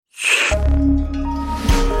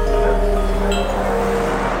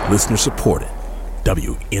Listener supported.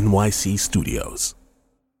 WNYC Studios.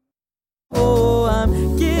 Oh,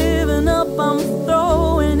 I'm giving up, I'm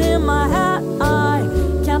throwing in my hat. I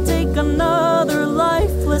can't take another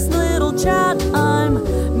lifeless little chat. I'm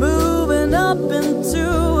moving up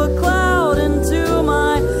into a cloud, into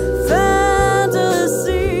my fantasy.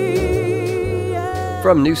 Yeah.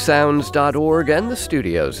 From newsounds.org and the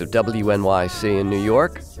studios of WNYC in New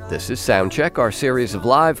York, this is Soundcheck, our series of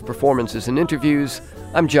live performances and interviews.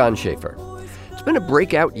 I'm John Schaefer. It's been a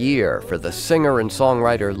breakout year for the singer and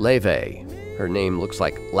songwriter Laufey. Her name looks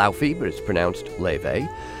like Laufey, but it's pronounced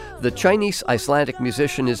Laufey. The Chinese-Icelandic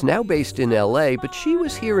musician is now based in L.A., but she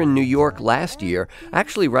was here in New York last year,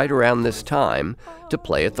 actually right around this time, to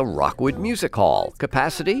play at the Rockwood Music Hall.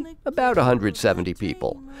 Capacity, about 170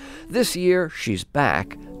 people. This year, she's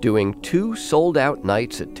back, doing 2 sold-out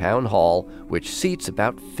nights at Town Hall, which seats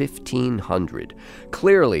about 1,500.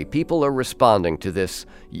 Clearly, people are responding to this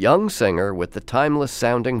young singer with the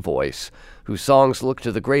timeless-sounding voice, whose songs look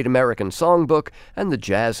to the Great American Songbook and the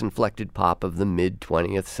jazz-inflected pop of the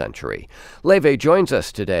mid-20th century. Laufey joins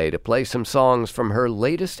us today to play some songs from her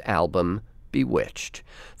latest album, Bewitched.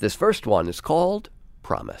 This first one is called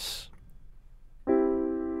Promise.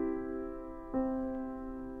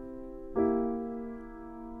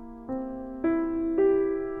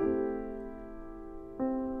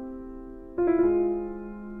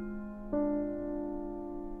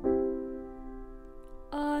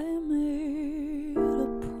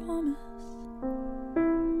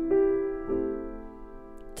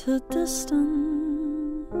 To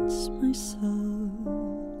distance myself,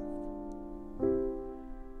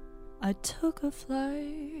 I took a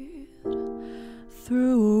flight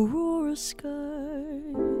through aurora skies.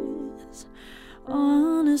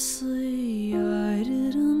 Honestly, I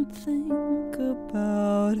didn't think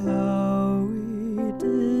about how we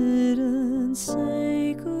didn't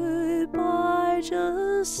say goodbye.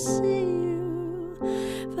 Just see you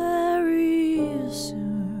very soon.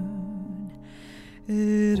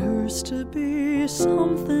 It hurts to be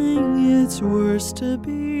something, it's worse to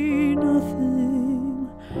be nothing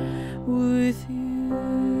with you.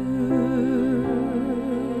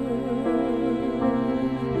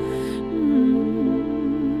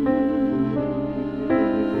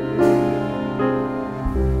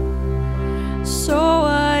 So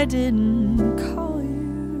I didn't call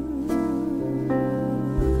you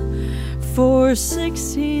for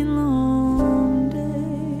 16 long days.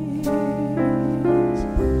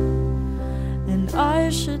 I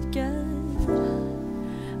should get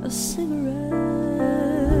a cigarette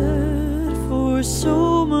for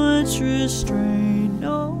so much restraint.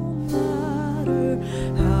 No matter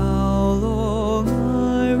how long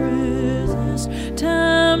I resist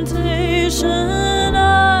temptation,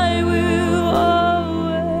 I will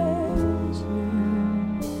always lose.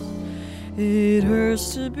 It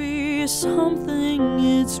hurts to be something,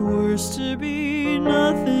 it's worse to be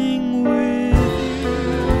nothing with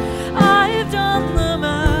I've done the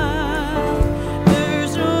math,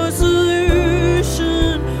 there's no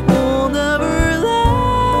solution, will never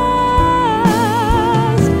last.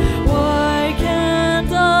 Why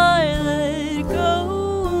can't I let go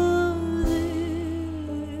of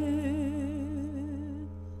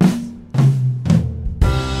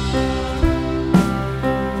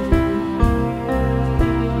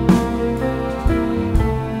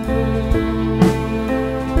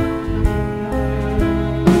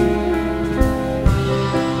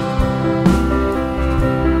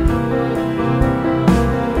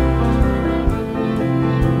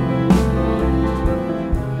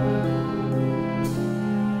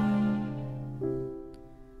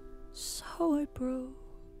So I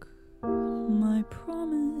broke my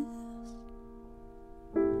promise.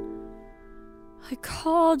 I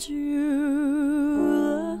called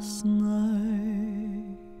you last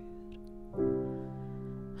night.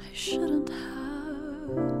 I shouldn't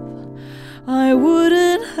have, I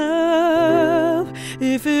wouldn't have,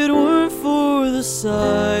 if it weren't for the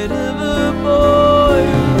sight of a boy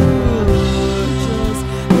who looked just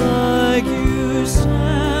like you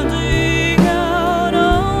standing out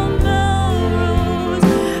on Melrose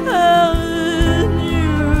Avenue.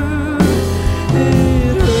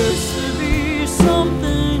 It hurts to be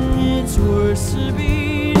something, it's worse to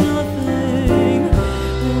be nothing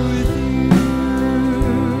with you.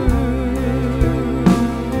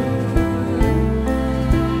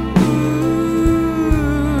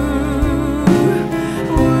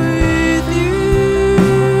 With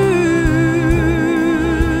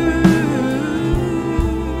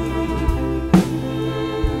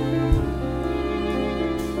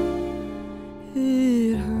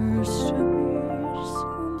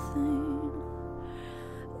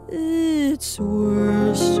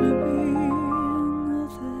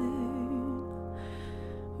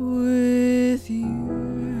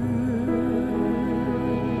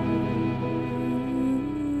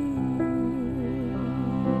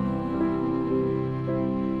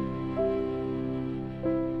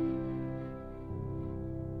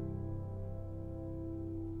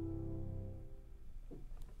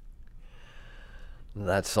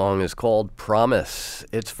That song is called Promise.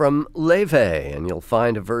 It's from Laufey, and you'll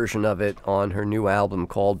find a version of it on her new album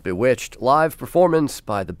called Bewitched. Live performance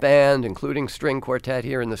by the band, including string quartet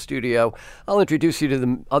here in the studio. I'll introduce you to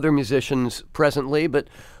the other musicians presently, but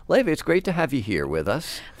Laufey, it's great to have you here with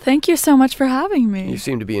us. Thank you so much for having me. You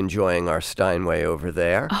seem to be enjoying our Steinway over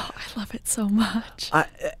there. Oh, I love it so much.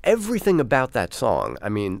 Everything about that song, I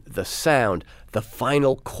mean, the sound, the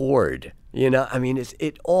final chord, you know, I mean,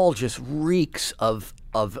 it all just reeks of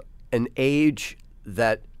an age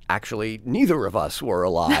that actually neither of us were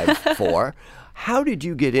alive for. How did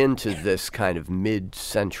you get into this kind of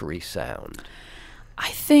mid-century sound?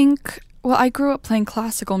 I think, well, I grew up playing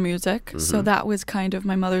classical music, so that was kind of,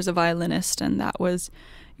 my mother's a violinist, and that was,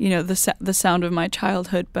 you know, the sound of my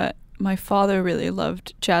childhood. But my father really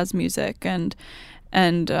loved jazz music, and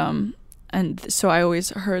so I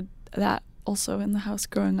always heard that also in the house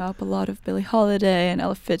growing up, a lot of Billie Holiday and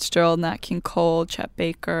Ella Fitzgerald, Nat King Cole, Chet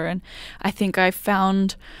Baker, and I think I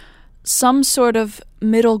found some sort of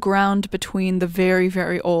middle ground between the very,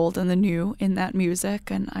 very old and the new in that music,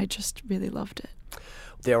 and I just really loved it.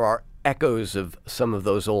 There are echoes of some of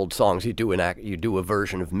those old songs. You do a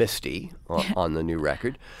version of Misty on the new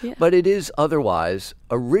record, but it is otherwise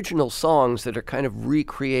original songs that are kind of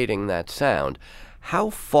recreating that sound. How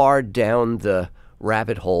far down the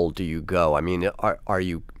rabbit hole do you go? I mean, are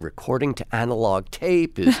you recording to analog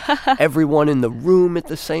tape? Is everyone in the room at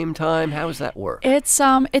the same time? How does that work? It's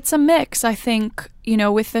a mix. I think, you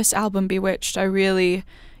know, with this album Bewitched, I really,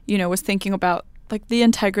 you know, was thinking about like the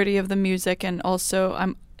integrity of the music, and also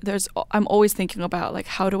I'm always thinking about like,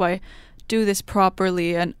 how do I do this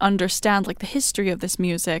properly and understand like the history of this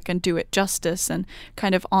music and do it justice and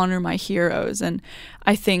kind of honor my heroes. And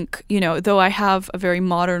I think, you know, though I have a very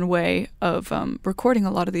modern way of recording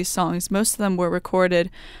a lot of these songs, most of them were recorded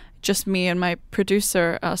just me and my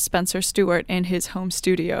producer, Spencer Stewart, in his home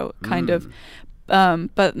studio, kind of.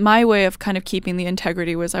 But my way of kind of keeping the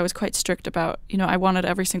integrity was I was quite strict about, you know, I wanted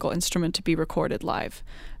every single instrument to be recorded live.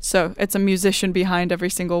 So it's a musician behind every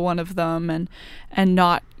single one of them, and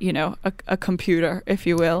not, you know, a computer, if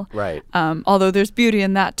you will. Right. Although there's beauty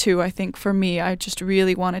in that too. I think for me, I just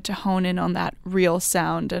really wanted to hone in on that real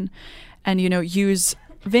sound and you know, use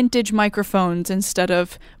vintage microphones instead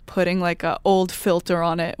of putting like a old filter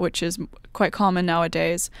on it, which is quite common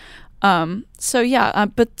nowadays. But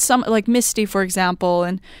some like Misty, for example,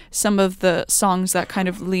 and some of the songs that kind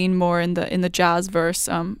of lean more in the jazz verse,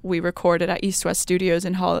 we recorded at East West Studios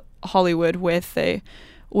in Hollywood with a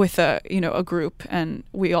you know, a group, and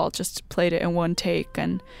we all just played it in one take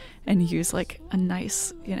and use like a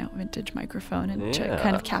nice, you know, vintage microphone and to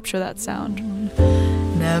kind of capture that sound.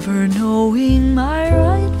 Never knowing my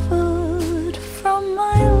right foot from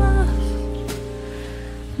my left,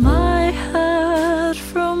 my hat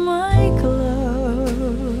from my glove,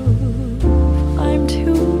 I'm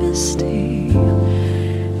too misty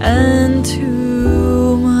and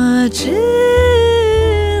too much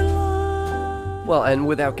in love. Well, and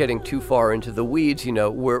without getting too far into the weeds, you know,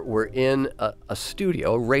 we're in a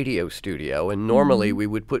studio, a radio studio, and normally we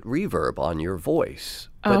would put reverb on your voice.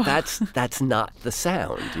 But that's not the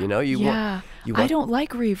sound, you know. You want I don't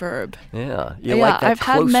like reverb. Yeah, like that I've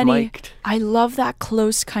had many. mic'd. I love that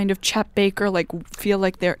close kind of Chet Baker, like feel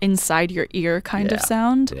like they're inside your ear kind of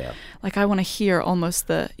sound. Yeah. Like I want to hear almost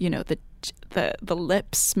the, you know, the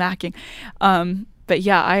lips smacking. But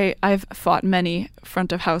yeah, I've fought many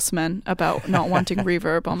front of house men about not wanting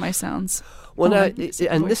reverb on my sounds. Well,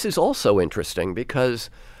 and this is also interesting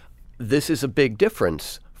because this is a big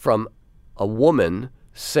difference from a woman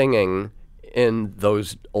singing in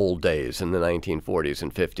those old days in the 1940s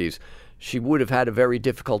and 50s. She would have had a very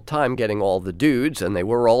difficult time getting all the dudes, and they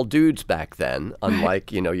were all dudes back then,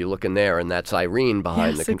 unlike, you know, you look in there and that's Irene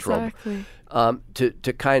behind the control. Exactly.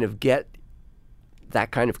 To kind of get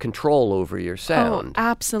that kind of control over your sound. Oh,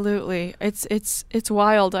 absolutely. It's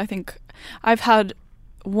wild. I think I've had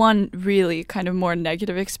one really kind of more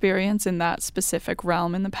negative experience in that specific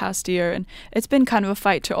realm in the past year, and it's been kind of a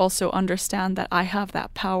fight to also understand that I have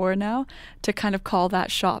that power now to kind of call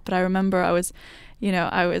that shot. But I remember I was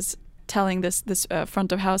telling this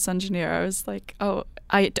front of house engineer, I was like, oh,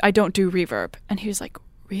 I don't do reverb, and he was like,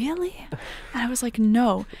 really? And I was like,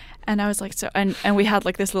 no. And I was like, so, and we had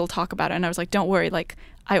like this little talk about it, and I was like, don't worry, like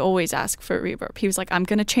I always ask for reverb. He was like, I'm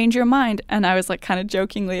gonna change your mind. And I was like, kind of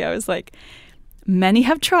jokingly, I was like, many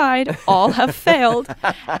have tried, all have failed.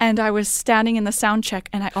 And I was standing in the sound check,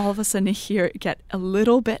 and I all of a sudden hear it get a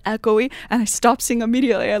little bit echoey, and I stopped singing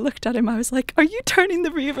immediately. I looked at him, I was like, are you turning the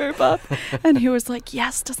reverb up? And he was like,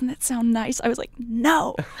 yes, doesn't it sound nice? I was like,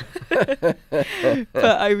 no. But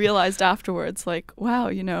I realized afterwards, like, wow,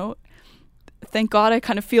 you know, thank God I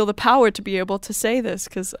kind of feel the power to be able to say this,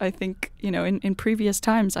 because I think, in previous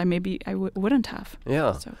times I wouldn't have.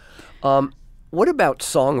 Yeah. So. What about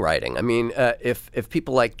songwriting? I mean, if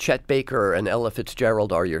people like Chet Baker and Ella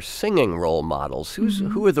Fitzgerald are your singing role models,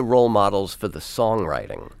 who are the role models for the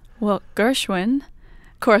songwriting? Well, Gershwin,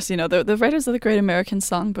 of course, the writers of the Great American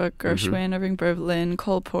Songbook, Gershwin, Irving Berlin,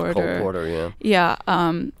 Cole Porter. Cole Porter, yeah.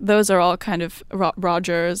 Yeah, those are all kind of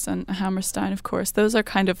Rogers and Hammerstein, of course. Those are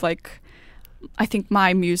kind of like, I think,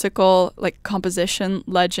 my musical composition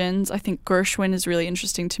legends. I think Gershwin is really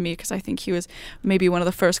interesting to me because I think he was maybe one of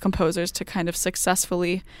the first composers to kind of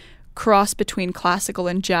successfully cross between classical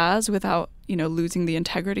and jazz without, losing the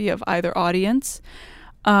integrity of either audience.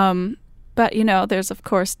 But there's of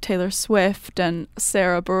course Taylor Swift and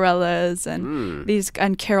Sarah Bareilles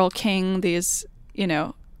and Carole King, these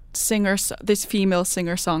these female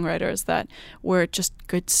singer-songwriters that were just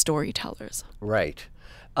good storytellers. Right.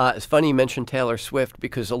 It's funny you mentioned Taylor Swift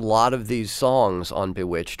because a lot of these songs on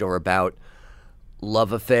Bewitched are about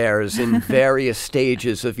love affairs in various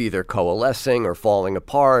stages of either coalescing or falling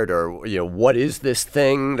apart, or what is this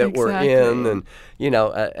thing that we're in, and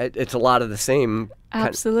it's a lot of the same.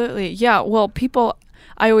 Absolutely, yeah. Well,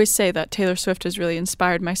 I always say that Taylor Swift has really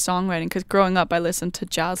inspired my songwriting because growing up I listened to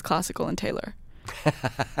jazz, classical, and Taylor.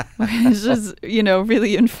 It's just,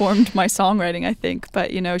 really informed my songwriting, I think.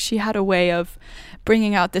 But, she had a way of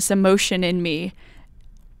bringing out this emotion in me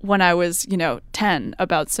when I was, 10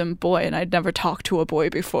 about some boy, and I'd never talked to a boy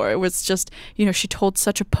before. It was just, she told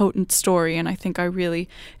such a potent story, and I think I really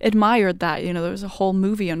admired that. There was a whole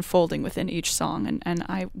movie unfolding within each song, and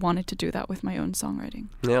I wanted to do that with my own songwriting.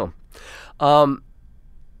 Yeah.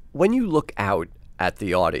 When you look out at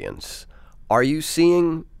the audience, are you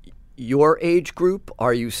seeing your age group?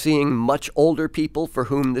 Are you seeing much older people for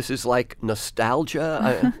whom this is like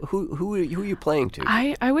nostalgia? Who are you playing to?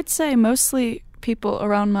 I would say mostly people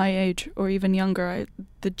around my age or even younger.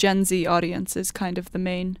 The Gen Z audience is kind of the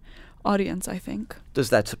main audience, I think. Does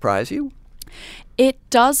that surprise you? It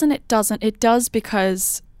does and it doesn't. It does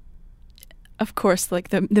because, of course,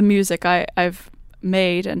 the music I've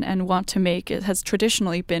made and want to make, it has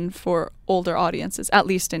traditionally been for older audiences, at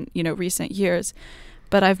least in recent years.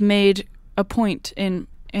 But I've made a point in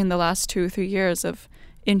the last 2 or 3 years of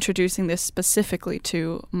introducing this specifically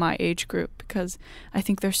to my age group, because I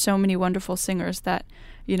think there's so many wonderful singers that,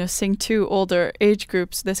 sing to older age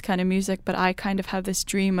groups this kind of music, but I kind of have this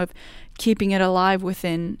dream of keeping it alive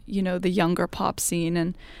within, the younger pop scene.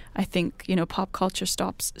 And I think, pop culture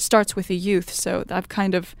starts with the youth. So I've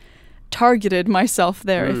kind of targeted myself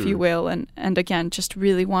there, if you will. And again, just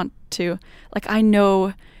really want to,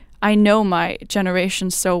 I know my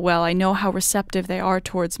generation so well. I know how receptive they are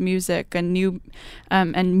towards music and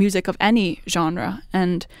and music of any genre.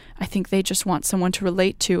 And I think they just want someone to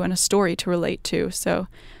relate to and a story to relate to. So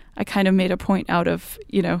I kind of made a point out of,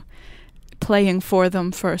 playing for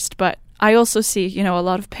them first. But I also see, a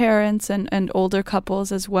lot of parents and older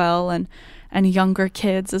couples as well, and younger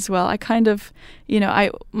kids as well. I kind of,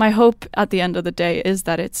 my hope at the end of the day is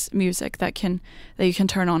that it's music that you can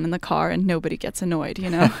turn on in the car and nobody gets annoyed,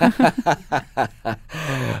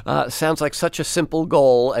 Sounds like such a simple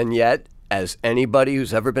goal, and yet, as anybody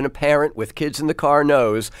who's ever been a parent with kids in the car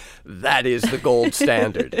knows, that is the gold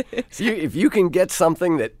standard. So if you can get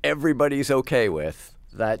something that everybody's okay with,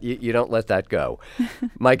 that you don't let that go.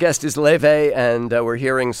 My guest is Laufey, and we're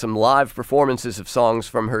hearing some live performances of songs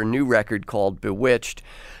from her new record called Bewitched.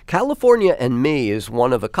 California and Me is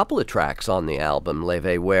one of a couple of tracks on the album,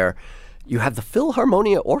 Laufey, where you have the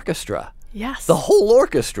Philharmonia Orchestra. Yes. The whole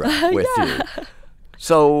orchestra with you.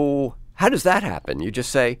 So how does that happen? You just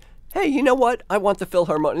say, hey, you know what? I want the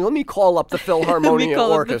Philharmonia. Let me call up the Philharmonia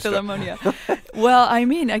Orchestra. Up the Philharmonia. Well,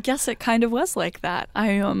 I guess it kind of was like that.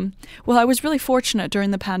 I was really fortunate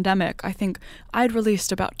during the pandemic. I think I'd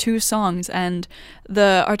released about 2 songs, and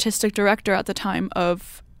the artistic director at the time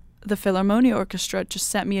of the Philharmonia Orchestra just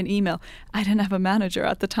sent me an email. I didn't have a manager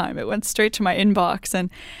at the time. It went straight to my inbox,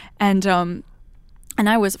 and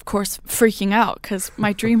I was, of course, freaking out because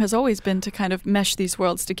my dream has always been to kind of mesh these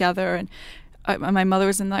worlds together. And my mother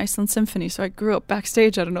was in the Iceland Symphony, so I grew up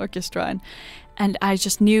backstage at an orchestra, and I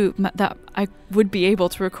just knew that I would be able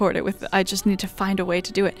to record it I just need to find a way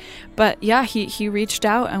to do it. But yeah, he reached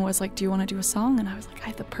out and was like, do you want to do a song? And I was like, I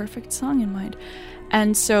have the perfect song in mind.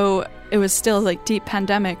 And so it was still like deep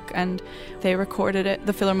pandemic, and they recorded it.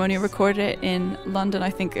 The Philharmonia recorded it in London. I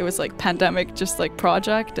think it was like pandemic, just like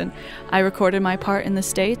project. And I recorded my part in the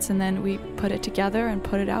States, and then we put it together and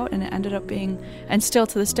put it out, and it ended up being, and still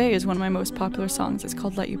to this day, is one of my most popular songs. It's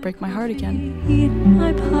called Let You Break My Heart Again. Eat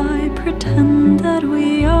my pie, pretend that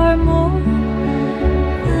we are more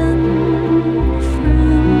than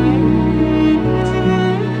friend.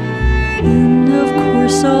 And of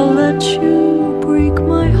course I'll let you break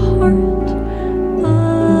my heart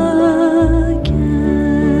again.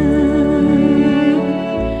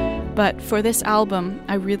 But for this album,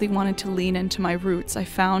 I really wanted to lean into my roots. I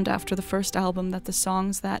found after the first album that the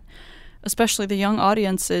songs that, especially the young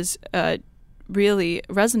audiences, really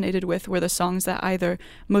resonated with were the songs that either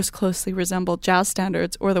most closely resembled jazz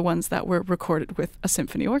standards or the ones that were recorded with a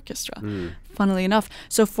symphony orchestra, funnily enough.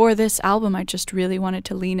 So for this album, I just really wanted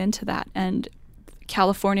to lean into that. And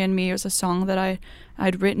California and Me is a song that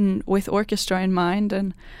I'd written with orchestra in mind.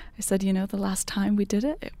 And I said, the last time we did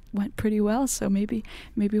it, it went pretty well. So maybe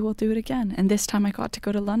we'll do it again. And this time I got to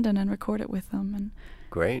go to London and record it with them. And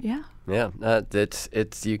great. Yeah. Yeah.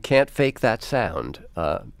 It's you can't fake that sound.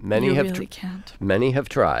 Many can't. Many have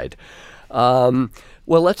tried.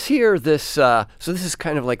 Well, let's hear this. So this is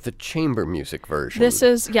kind of like the chamber music version. This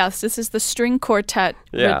is the string quartet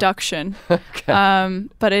reduction. Okay.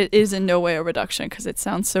 But it is in no way a reduction because it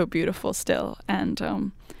sounds so beautiful still. And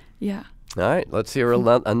yeah. All right, let's hear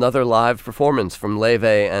another live performance from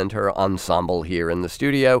Laufey and her ensemble here in the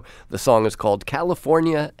studio. The song is called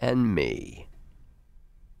California and Me.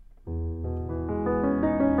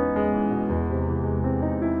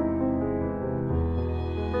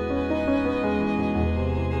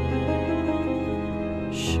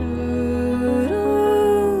 Should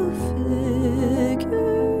have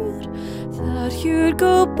figured that you'd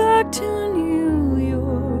go back to New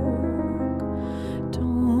York.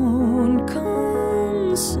 Don't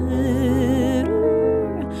consider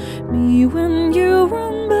me when you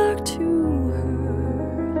run back to her.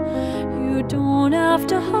 You don't have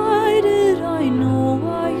to hide it, I know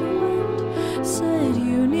why you went. Said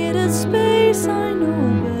you needed space, I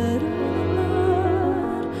know better than that.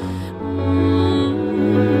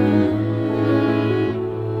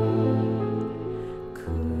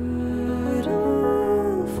 Could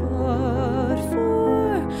have fought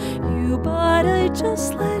for you, but I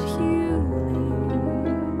just let you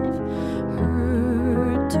leave.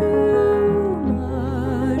 Hurt too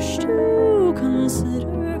much to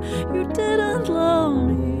consider. You didn't love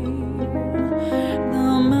me. The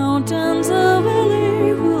mountains of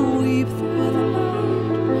LA will weep through the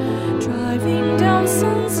night. Driving down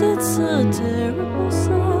Sunset's a terrible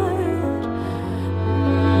sight.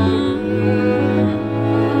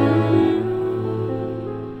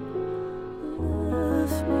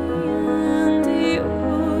 Left me in the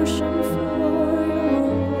ocean for your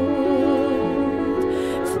old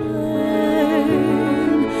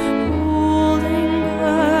flame, holding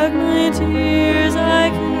back my tears. I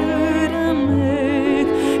couldn't make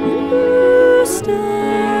you stay.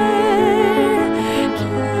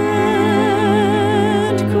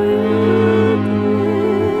 Can't quit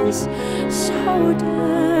this, so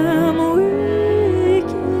damn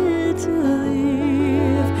wicked to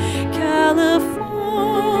leave California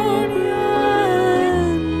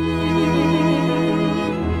and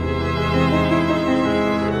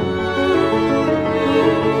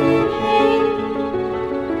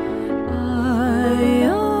I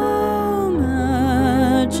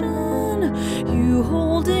imagine you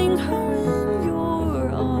holding her in your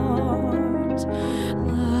arms,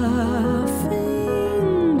 laughing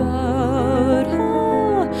about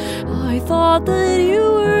how I thought that you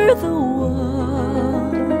were the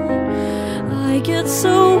one. I get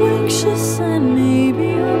so anxious and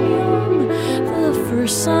maybe I'm young. The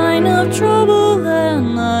first sign of trouble,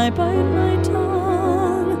 then I bite my tongue.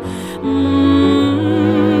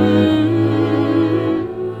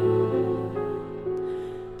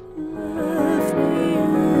 Left me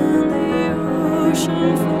in the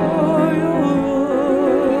ocean for your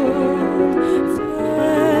old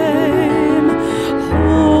flame,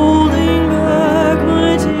 holding back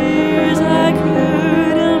my tears. I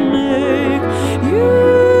couldn't make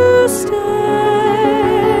you stay.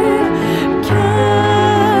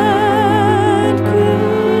 Can't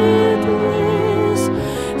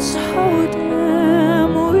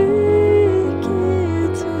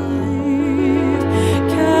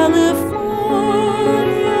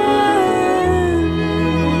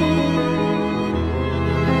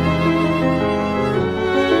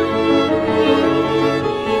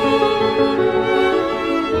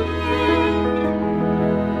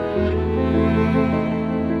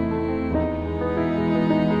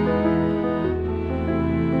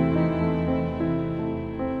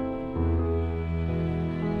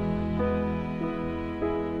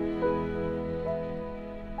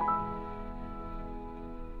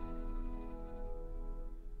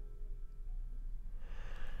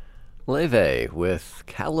Laufey with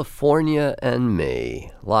California and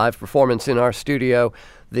Me. Live performance in our studio.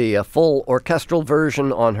 The full orchestral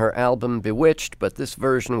version on her album Bewitched, but this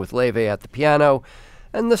version with Laufey at the piano.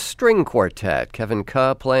 And the string quartet, Kevin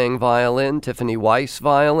Kuh playing violin, Tiffany Weiss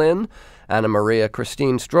violin, Anna Maria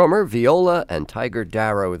Christine Stromer viola, and Tiger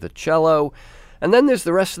Darrow the cello. And then there's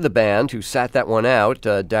the rest of the band who sat that one out,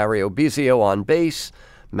 Dario Bizio on bass,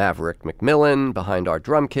 Maverick McMillan behind our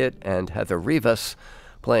drum kit, and Heather Rivas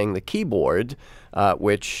playing the keyboard,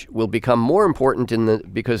 which will become more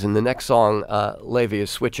important because in the next song, Laufey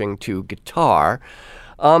is switching to guitar.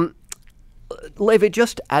 Laufey,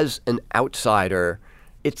 just as an outsider,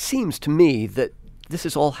 it seems to me that this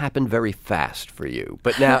has all happened very fast for you.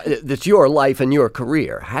 But now it's your life and your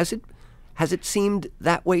career. Has it seemed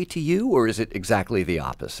that way to you, or is it exactly the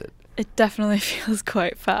opposite? It definitely feels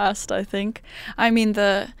quite fast, I think. I mean,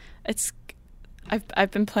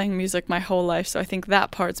 I've been playing music my whole life, so I think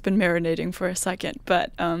that part's been marinating for a second.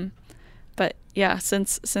 But yeah,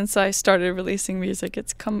 since I started releasing music,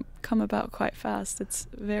 it's come about quite fast.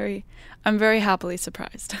 I'm very happily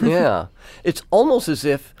surprised. Yeah, it's almost as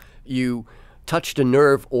if you touched a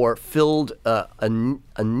nerve or filled a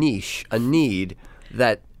niche, a need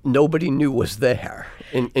that nobody knew was there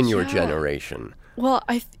in your generation. Well,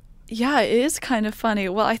 yeah, it is kind of funny.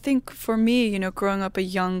 Well, I think for me, growing up a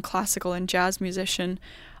young classical and jazz musician,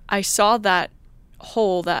 I saw that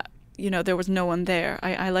hole that, there was no one there.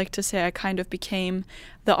 I like to say I kind of became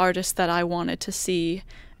the artist that I wanted to see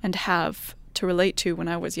and have to relate to when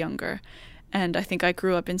I was younger. And I think I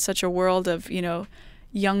grew up in such a world of,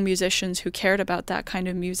 young musicians who cared about that kind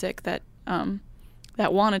of music, that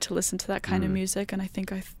wanted to listen to that kind of music. And I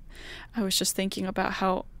think I was just thinking about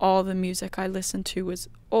how all the music I listened to was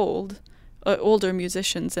older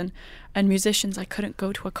musicians and musicians I couldn't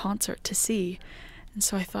go to a concert to see. And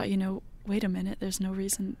so I thought, wait a minute, there's no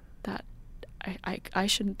reason that I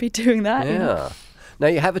shouldn't be doing that. Yeah. Now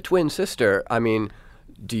you have a twin sister. I mean,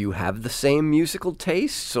 do you have the same musical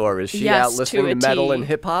tastes, or is she out listening to metal and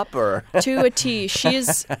hip hop, or? To a T.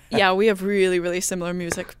 We have really, really similar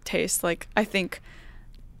music tastes. Like, I think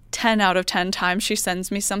 10 out of 10 times she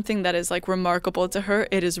sends me something that is like remarkable to her,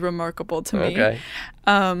 it is remarkable to me. Okay.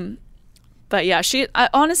 But yeah,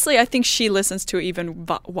 honestly, I think she listens to an even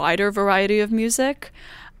wider variety of music.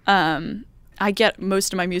 I get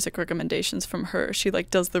most of my music recommendations from her. She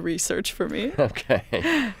does the research for me.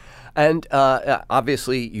 Okay. And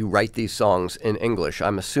obviously you write these songs in English.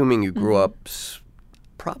 I'm assuming you grew up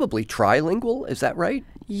probably trilingual, is that right?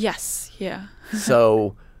 Yes, yeah.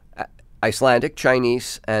 So Icelandic,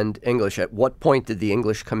 Chinese, and English. At what point did the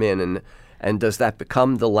English come in, and does that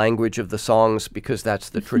become the language of the songs because that's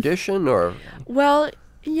the tradition, or? Well,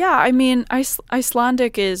 yeah, I mean,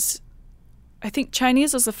 Icelandic is, I think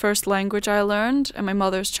Chinese was the first language I learned, and my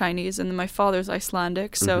mother's Chinese, and then my father's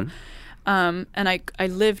Icelandic. So, and I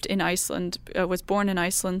lived in Iceland, was born in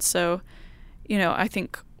Iceland, so, I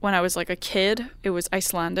think when I was like a kid, it was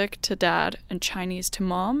Icelandic to dad and Chinese to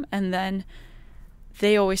mom, and then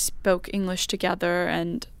they always spoke English together,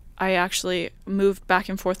 and I actually moved back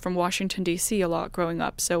and forth from Washington, D.C. a lot growing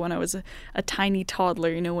up. So when I was a tiny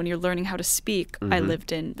toddler, when you're learning how to speak, I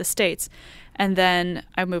lived in the States. And then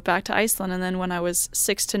I moved back to Iceland. And then when I was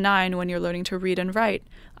 6 to 9, when you're learning to read and write,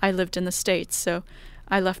 I lived in the States. So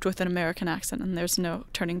I left with an American accent, and there's no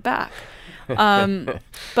turning back.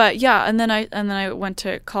 But yeah, and then I went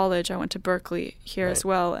to college. I went to Berkeley here as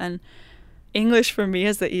well. And English for me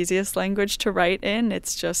is the easiest language to write in.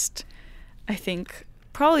 It's just, I think,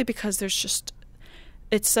 probably because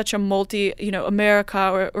it's such a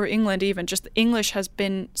America or England even, just English has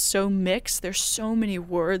been so mixed. There's so many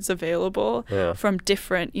words available from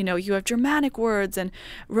different, you have Germanic words and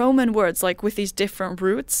Roman words, like with these different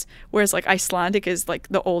roots, whereas like Icelandic is like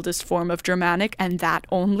the oldest form of Germanic and that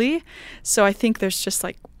only. So I think there's just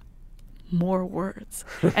like more words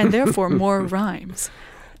and therefore more rhymes.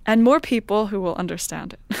 And more people who will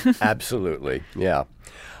understand it. Absolutely, yeah.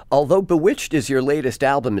 Although Bewitched is your latest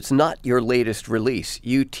album, it's not your latest release.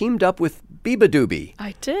 You teamed up with Biba Doobie.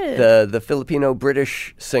 I did. The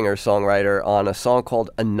Filipino-British singer-songwriter on a song called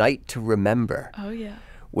A Night to Remember. Oh, yeah.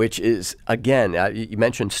 Which is, again, you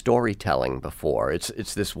mentioned storytelling before.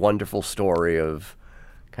 It's this wonderful story of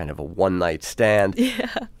kind of a one-night stand. Yeah.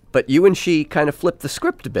 But you and she kind of flipped the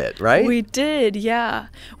script a bit, right? We did, yeah.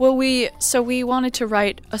 Well, we wanted to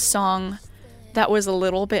write a song that was a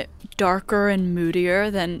little bit darker and moodier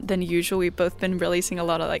than usual. We've both been releasing a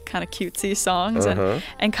lot of like kind of cutesy songs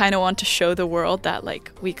and kind of want to show the world that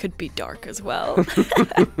like we could be dark as well.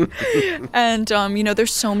 And you know,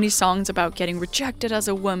 there's so many songs about getting rejected as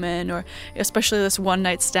a woman, or especially this one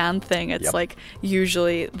night stand thing. It's like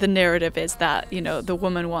usually the narrative is that, you know, the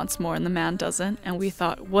woman wants more and the man doesn't. And we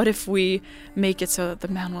thought, what if we make it so that the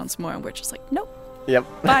man wants more, and we're just like, nope. Yep.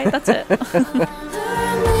 Bye, that's it.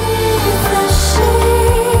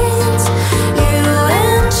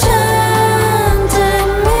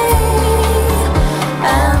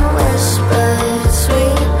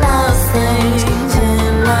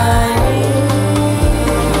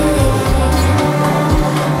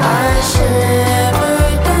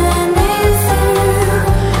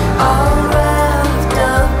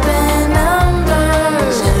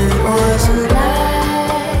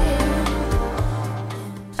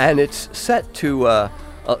 And it's set to a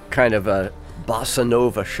kind of a bossa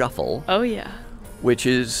nova shuffle. Oh, yeah. Which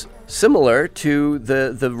is similar to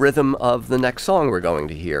the rhythm of the next song we're going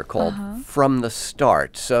to hear, called From the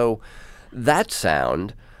Start. So that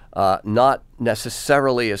sound, not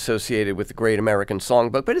necessarily associated with the Great American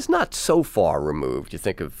Songbook, but it's not so far removed. You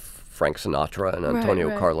think of Frank Sinatra and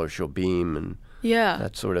Antonio Carlos Jobim and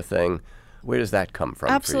that sort of thing. Where does that come from?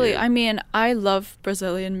 Absolutely. For you? I mean, I love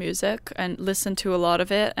Brazilian music and listen to a lot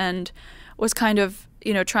of it, and was kind of,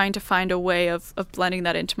 you know, trying to find a way of blending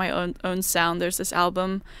that into my own sound. There's this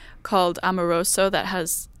album called Amoroso that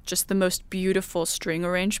has just the most beautiful string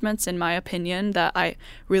arrangements, in my opinion, that I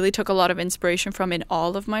really took a lot of inspiration from in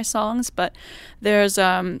all of my songs. But there's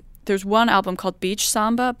one album called Beach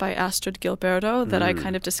Samba by Astrid Gilberto that I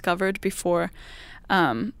kind of discovered before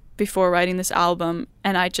writing this album,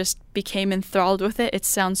 and I just became enthralled with it. It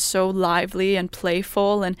sounds so lively and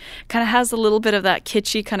playful and kind of has a little bit of that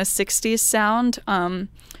kitschy kind of 60s sound, and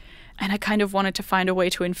I kind of wanted to find a way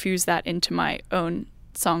to infuse that into my own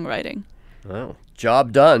songwriting. Well,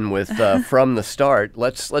 job done with From the Start.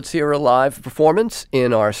 Let's hear a live performance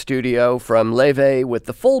in our studio from Laufey with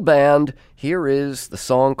the full band. Here is the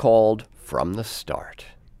song called From the Start.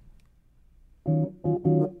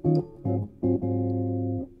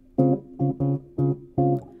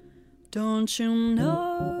 Don't you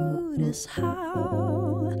notice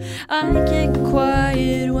how I get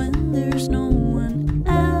quiet when there's no one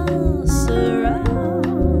else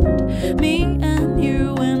around? Me and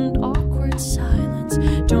you in awkward silence.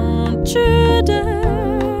 Don't you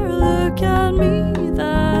dare look at me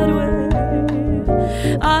that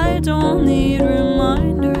way. I don't need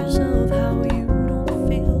reminders of how you don't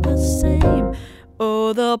feel the same.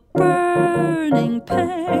 Oh, the burning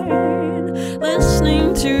pain,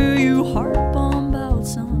 listening to you harp on about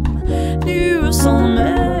some new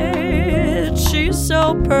soulmate. She's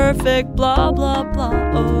so perfect, blah, blah,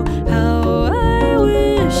 blah. Oh, how I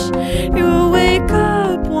wish you wake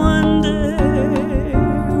up one day,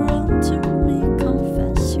 run to me,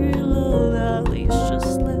 confess your love. At least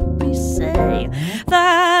just let me say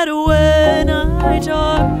that when I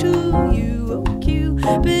talk to you, oh,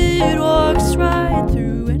 Cupid walks right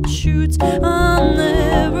through and shoots an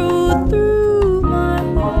arrow through my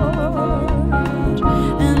heart.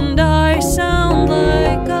 And I sound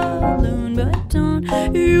like a loon, but don't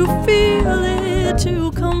you feel it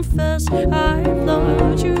to confess I've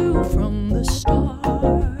loved you from the start.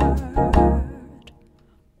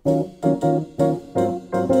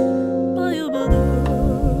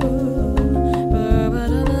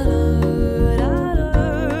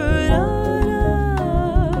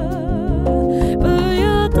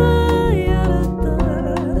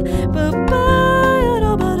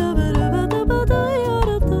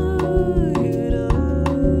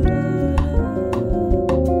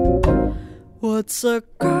 What's a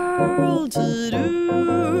girl to do,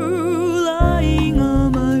 lying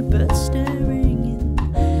on my bed staring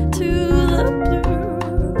into the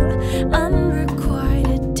blue?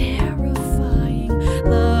 Unrequited, terrifying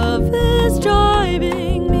love is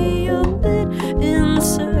driving me a bit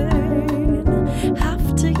insane.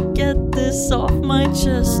 Have to get this off my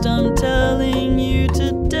chest, I'm telling you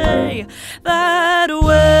today, that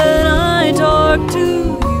when I talk to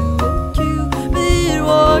you, Cupid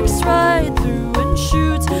walks right through,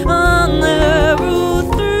 shoots an arrow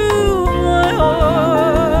through my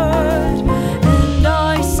heart. And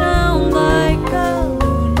I sound like a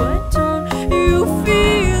loon, but don't you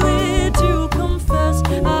feel it to confess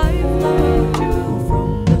I've loved you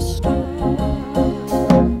from the start.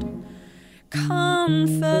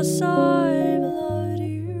 Confess I've loved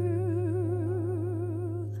you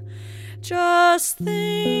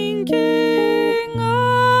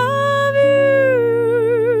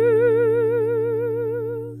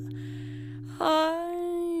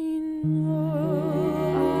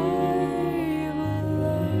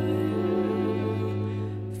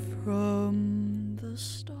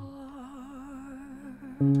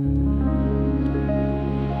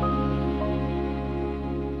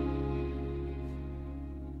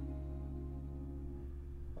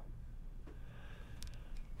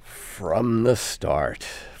From the Start.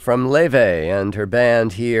 From Laufey and her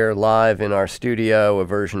band here live in our studio. A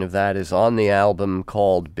version of that is on the album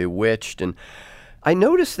called Bewitched. And I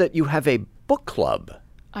noticed that you have a book club.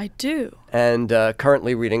 I do. And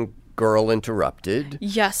currently reading Girl Interrupted.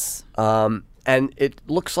 Yes. And it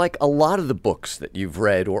looks like a lot of the books that you've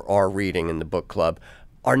read or are reading in the book club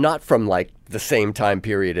are not from like the same time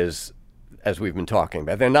period as we've been talking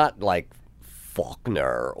about. They're not like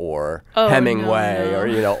Faulkner or Hemingway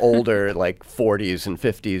or, older like 40s and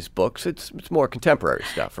 50s books. It's more contemporary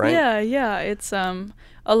stuff, right? Yeah. It's a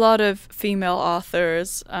lot of female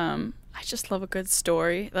authors. I just love a good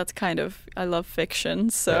story. I love fiction,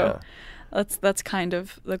 so that's kind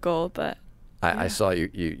of the goal. But I saw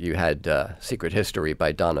you had Secret History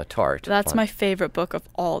by Donna Tartt. That's my favorite book of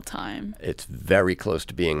all time. It's very close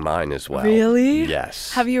to being mine as well. Really?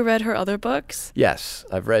 Yes. Have you read her other books? Yes,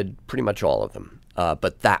 I've read pretty much all of them.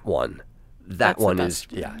 But that one is,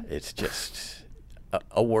 it's just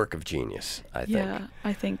a work of genius, I think. Yeah,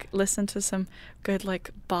 I think listen to some good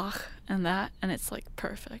like Bach and it's like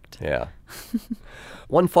perfect. Yeah.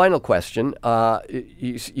 One final question.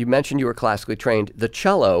 You mentioned you were classically trained. The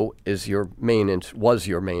cello is was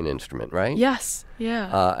your main instrument, right? Yes,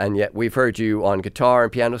 yeah. And yet we've heard you on guitar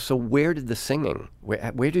and piano. So where did the singing,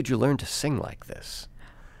 where did you learn to sing like this?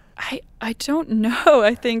 I don't know.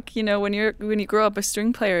 I think, when you grow up a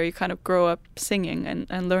string player, you kind of grow up singing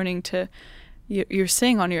and learning to you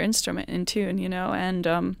sing on your instrument in tune,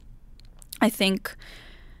 and I think,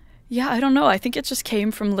 I don't know. I think it just came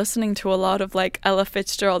from listening to a lot of like Ella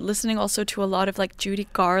Fitzgerald, listening also to a lot of like Judy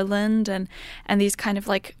Garland and these kind of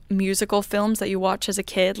like musical films that you watch as a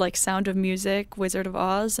kid, like Sound of Music, Wizard of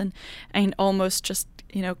Oz, and almost just,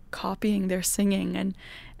 copying their singing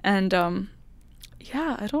and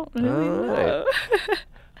I don't really know.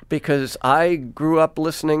 Because I grew up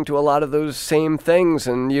listening to a lot of those same things,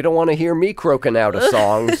 and you don't want to hear me croaking out a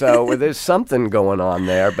song, so there's something going on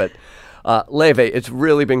there. But Laufey, it's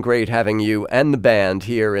really been great having you and the band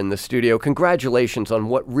here in the studio. Congratulations on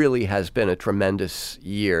what really has been a tremendous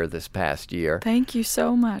year this past year. Thank you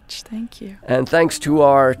so much. Thank you. And thanks to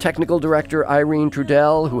our technical director, Irene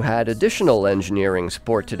Trudell, who had additional engineering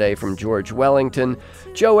support today from George Wellington.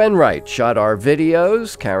 Joe Enright shot our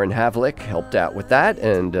videos. Karen Havlick helped out with that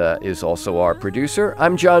and is also our producer.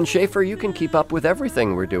 I'm John Schaefer. You can keep up with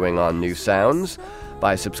everything we're doing on New Sounds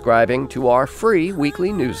by subscribing to our free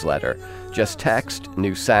weekly newsletter. Just text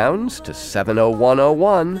New Sounds to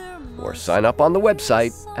 70101 or sign up on the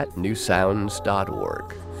website at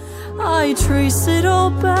newsounds.org. I trace it all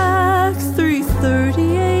back,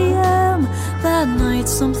 3:30 a.m. That night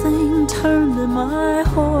something turned in my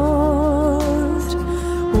heart.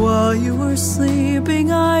 While you were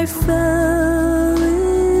sleeping I fell